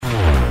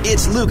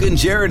It's Luke and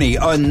Jeremy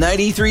on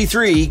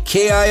 93.3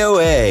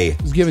 KIOA. I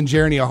was giving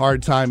Jeremy a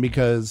hard time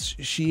because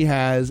she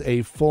has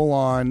a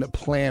full-on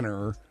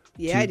planner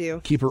I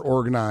do. Keep her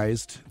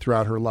organized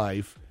throughout her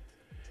life.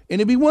 And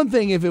it'd be one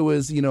thing if it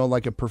was,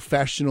 like a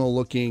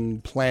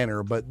professional-looking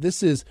planner, but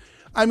this is,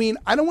 I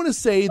don't want to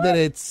say that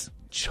it's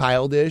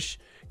childish.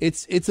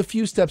 It's a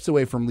few steps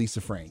away from Lisa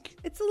Frank.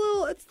 It's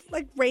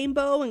like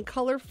rainbow and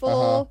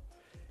colorful.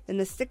 And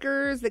the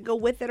stickers that go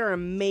with it are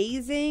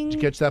amazing. Did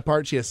you catch that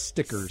part? She has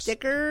stickers.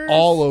 Stickers.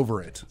 All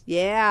over it.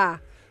 Yeah.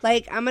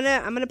 Like, I'm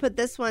gonna put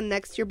this one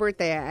next to your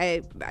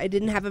birthday. I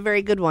didn't have a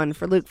very good one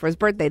for Luke for his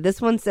birthday.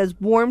 This one says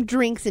warm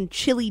drinks and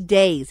chilly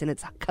days, and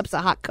it's cups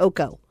of hot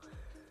cocoa.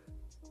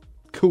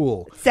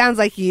 Cool. Sounds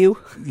like you.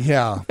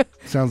 Yeah.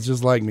 Sounds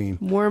just like me.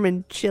 Warm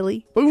and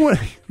chilly. But we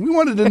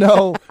wanted to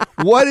know,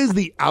 what is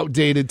the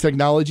outdated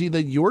technology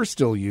that you're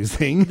still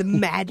using? The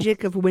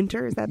magic of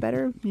winter. Is that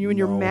better? You and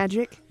your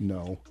magic?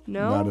 No.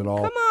 No? Not at all.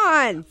 Come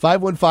on.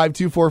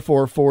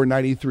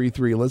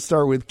 515-244-4933. Let's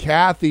start with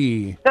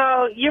Kathy.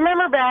 So you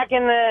remember back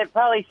in the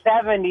probably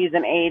 70s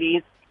and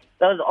 80s,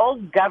 those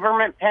old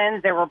government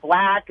pens, they were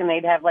black and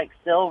they'd have like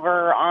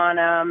silver on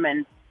them.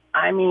 And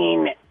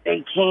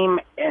they came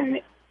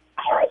in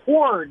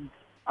hoarding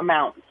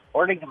amounts.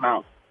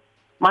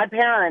 My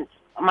dad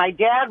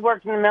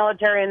worked in the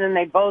military and then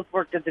they both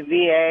worked at the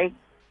VA.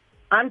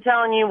 I'm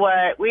telling you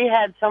what, we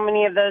had so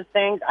many of those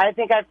things. I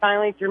think I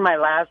finally threw my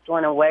last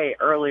one away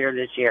earlier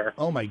this year.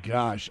 Oh my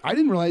gosh. I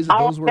didn't realize that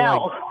those were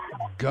like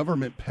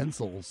government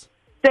pencils.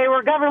 They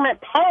were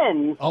government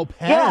pens. Oh,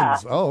 pens. Yeah.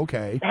 Oh,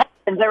 okay.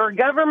 Pens. They were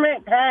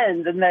government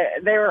pens and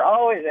they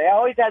always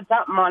had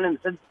something on them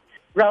that said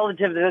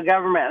relative to the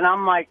government. And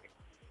I'm like,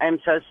 I'm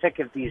so sick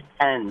of these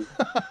pens.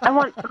 I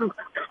want some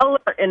color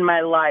in my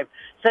life.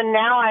 So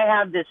now I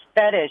have this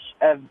fetish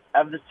of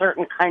a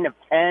certain kind of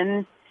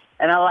pen,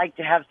 and I like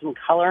to have some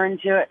color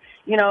into it.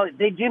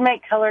 They do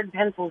make colored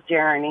pencils,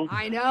 Jeremy.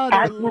 I know,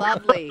 they're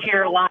lovely. To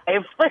your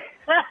life.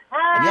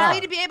 I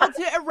need to be able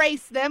to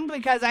erase them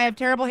because I have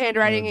terrible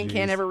handwriting and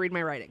can't ever read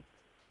my writing.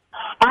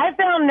 I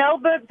found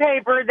notebook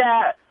paper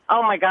that,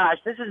 oh my gosh,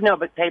 this is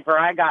notebook paper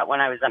I got when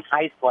I was in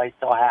high school. I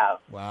still have.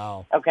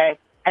 Wow. Okay,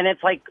 and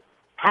it's like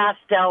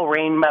pastel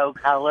rainbow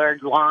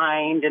colored,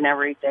 lined and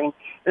everything.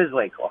 It was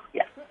way cool.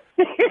 Yeah.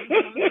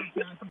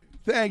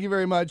 Thank you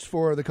very much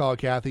for the call,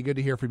 Kathy. Good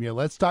to hear from you.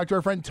 Let's talk to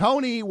our friend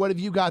Tony. What have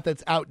you got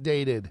that's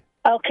outdated?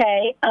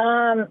 Okay.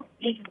 A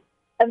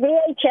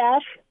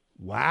VHS.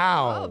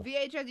 Wow. Oh,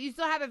 VHS. You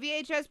still have a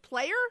VHS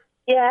player?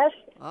 Yes.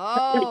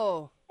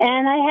 Oh.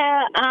 And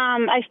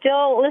I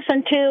still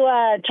listen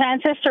to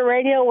transistor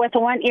radio with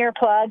one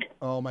earplug.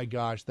 Oh my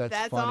gosh, that's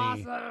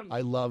funny. Awesome. I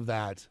love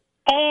that.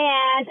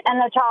 And an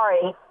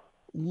Atari.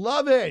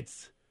 Love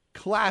it.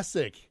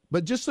 Classic.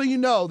 But just so you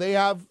know,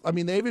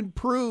 they've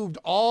improved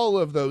all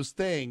of those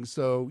things.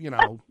 So,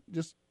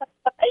 just.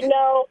 I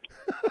know.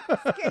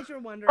 In case you're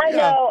wondering. I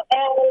know.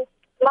 And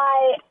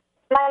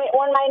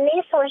when my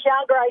niece was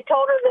younger, I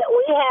told her that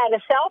we had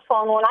a cell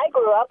phone when I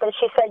grew up, and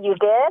she said, "You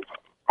did?"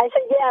 I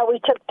said, "Yeah, we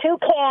took 2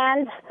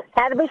 cans,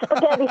 had to be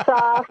spaghetti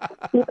sauce.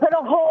 You put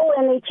a hole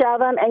in each of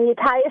them, and you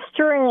tie a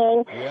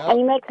string, and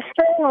you make the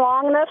string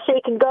long enough so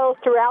you can go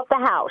throughout the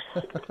house.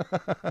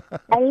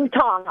 And you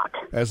talk."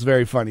 That's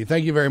very funny.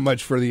 Thank you very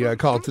much for the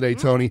call today,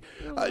 Tony.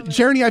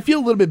 Jeremy, I feel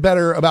a little bit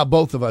better about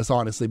both of us,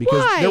 honestly,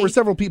 because there were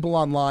several people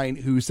online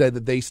who said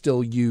that they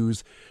still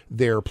use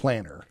their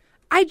planner.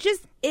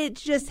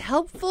 It's just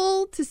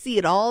helpful to see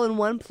it all in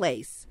one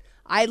place.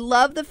 I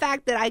love the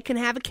fact that I can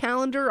have a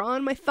calendar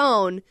on my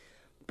phone,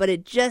 but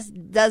it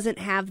just doesn't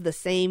have the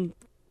same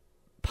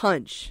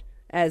punch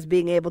as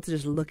being able to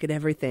just look at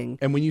everything.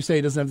 And when you say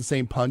it doesn't have the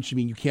same punch, you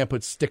mean you can't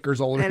put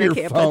stickers all over your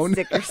phone? I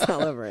can't put stickers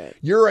all over it.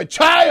 You're a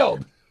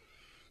child!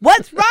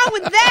 What's wrong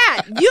with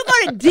that? You go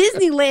to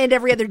Disneyland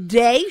every other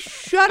day.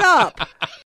 Shut up.